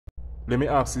let me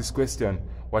ask this question.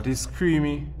 What is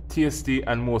creamy, tasty,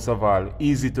 and most of all,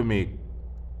 easy to make?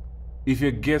 If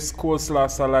you guess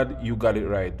coleslaw salad, you got it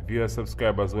right. Viewers,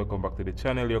 subscribers, welcome back to the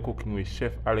channel. You're cooking with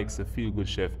Chef Alex, the Feel Good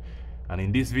Chef. And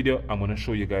in this video, I'm going to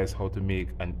show you guys how to make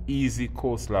an easy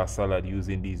coleslaw salad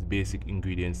using these basic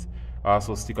ingredients.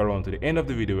 Also, stick around to the end of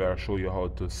the video where I'll show you how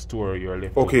to store your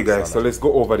leftover Okay guys, salad. so let's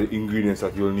go over the ingredients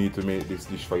that you'll need to make this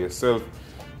dish for yourself.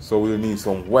 So we'll need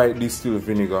some white distilled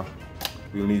vinegar.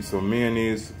 We'll need some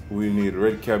mayonnaise. We'll need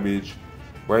red cabbage,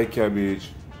 white cabbage,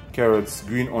 carrots,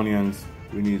 green onions.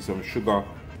 We need some sugar,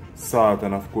 salt,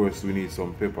 and of course we need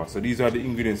some pepper. So these are the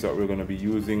ingredients that we're going to be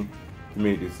using to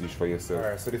make this dish for yourself.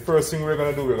 Alright, so the first thing we're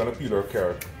going to do, we're going to peel our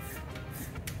carrot.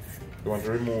 You want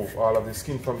to remove all of the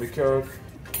skin from the carrot,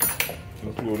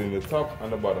 including the top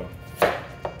and the bottom.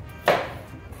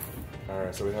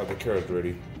 Alright, so we have the carrot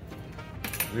ready.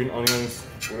 Green onions,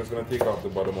 we're just going to take off the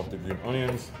bottom of the green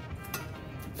onions.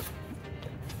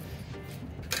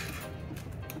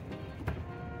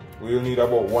 We'll need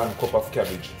about 1 cup of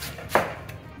cabbage.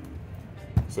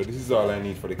 So this is all I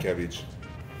need for the cabbage.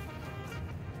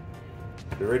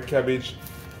 The red cabbage,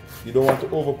 you don't want to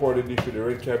overpour the dish with the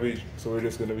red cabbage, so we're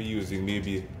just going to be using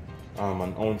maybe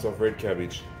an ounce of red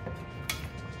cabbage.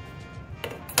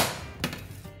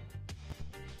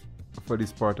 For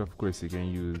this part, of course, you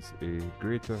can use a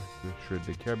grater to shred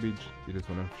the cabbage. You just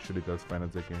want to shred it as fine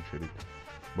as I can shred it.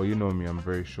 But you know me, I'm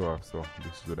very sure, so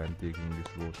this is what I'm taking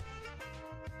this route.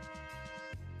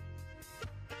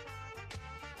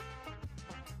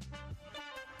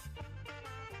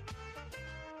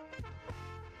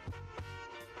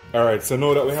 Alright, so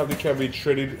now that we have the cabbage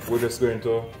shredded, we're just going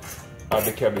to add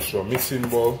the cabbage to a mixing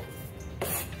bowl,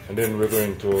 and then we're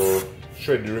going to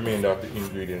shred the remainder of the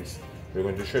ingredients. We're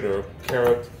going to shred our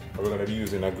carrot, and we're going to be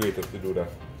using a grater to do that.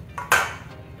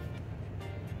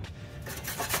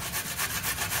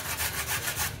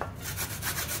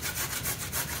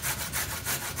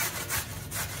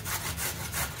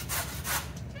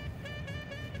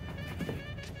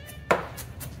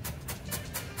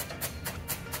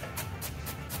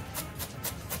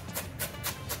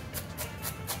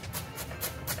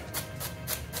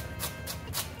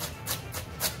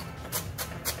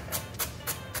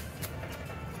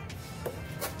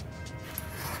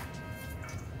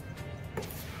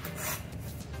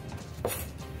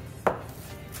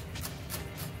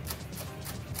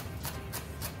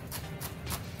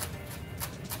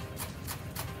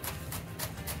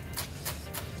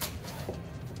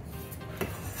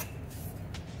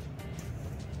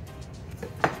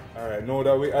 Alright, now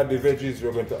that we add the veggies,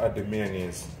 we're going to add the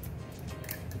mayonnaise.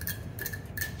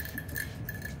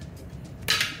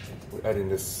 We're adding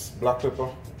this black pepper.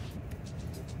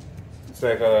 It's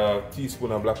like a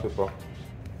teaspoon of black pepper.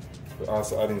 We're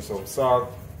also adding some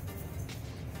salt.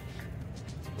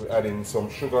 We're adding some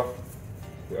sugar.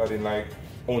 We're adding like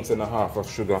 1.5 ounces of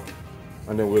sugar.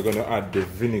 And then we're going to add the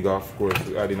vinegar, of course.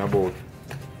 We're adding about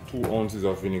 2 ounces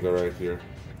of vinegar right here.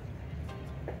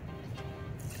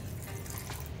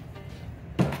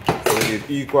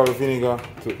 Equal vinegar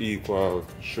to equal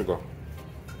sugar.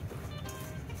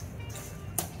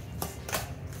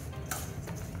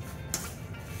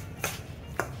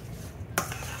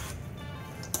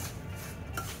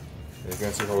 You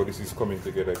can see how this is coming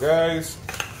together, guys.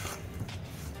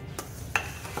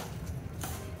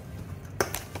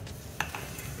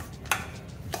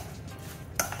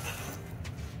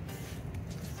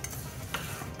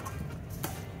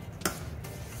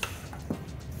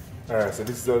 Alright, so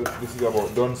this is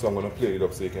about done, so I'm going to plate it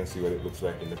up so you can see what it looks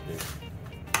like in the plate.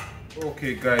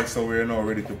 Okay guys, so we're now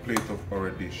ready to plate up our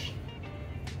dish.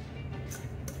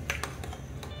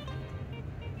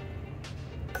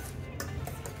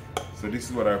 So this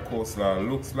is what our coleslaw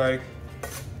looks like.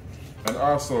 And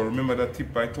also remember that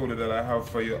tip I told you that I have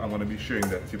for you. I'm going to be sharing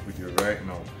that tip with you right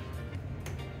now.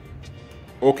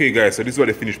 Okay guys, so this is what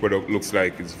the finished product looks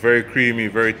like. It's very creamy,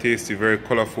 very tasty, very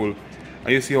colorful.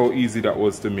 And you see how easy that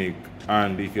was to make.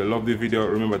 And if you love the video,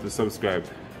 remember to subscribe.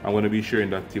 I'm going to be sharing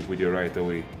that tip with you right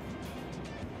away.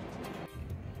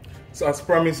 So as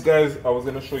promised guys, I was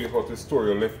going to show you how to store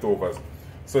your leftovers.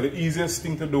 So the easiest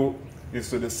thing to do is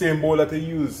to the same bowl that you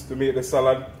use to make the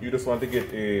salad, you just want to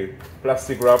get a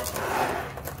plastic wrap.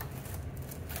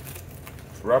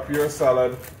 Wrap your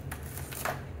salad.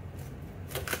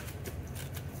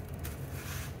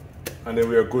 And then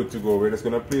we are good to go. We're just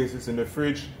going to place this in the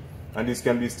fridge. And this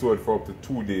can be stored for up to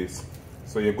 2 days.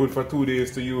 So you're good for 2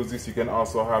 days to use this. You can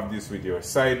also have this with your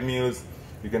side meals.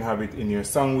 You can have it in your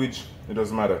sandwich. It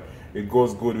doesn't matter. It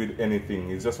goes good with anything.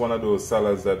 It's just one of those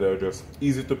salads that are just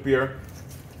easy to pair.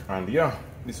 And yeah,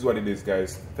 this is what it is,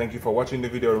 guys. Thank you for watching the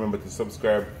video. Remember to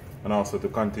subscribe. and also to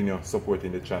continue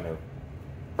supporting the channel.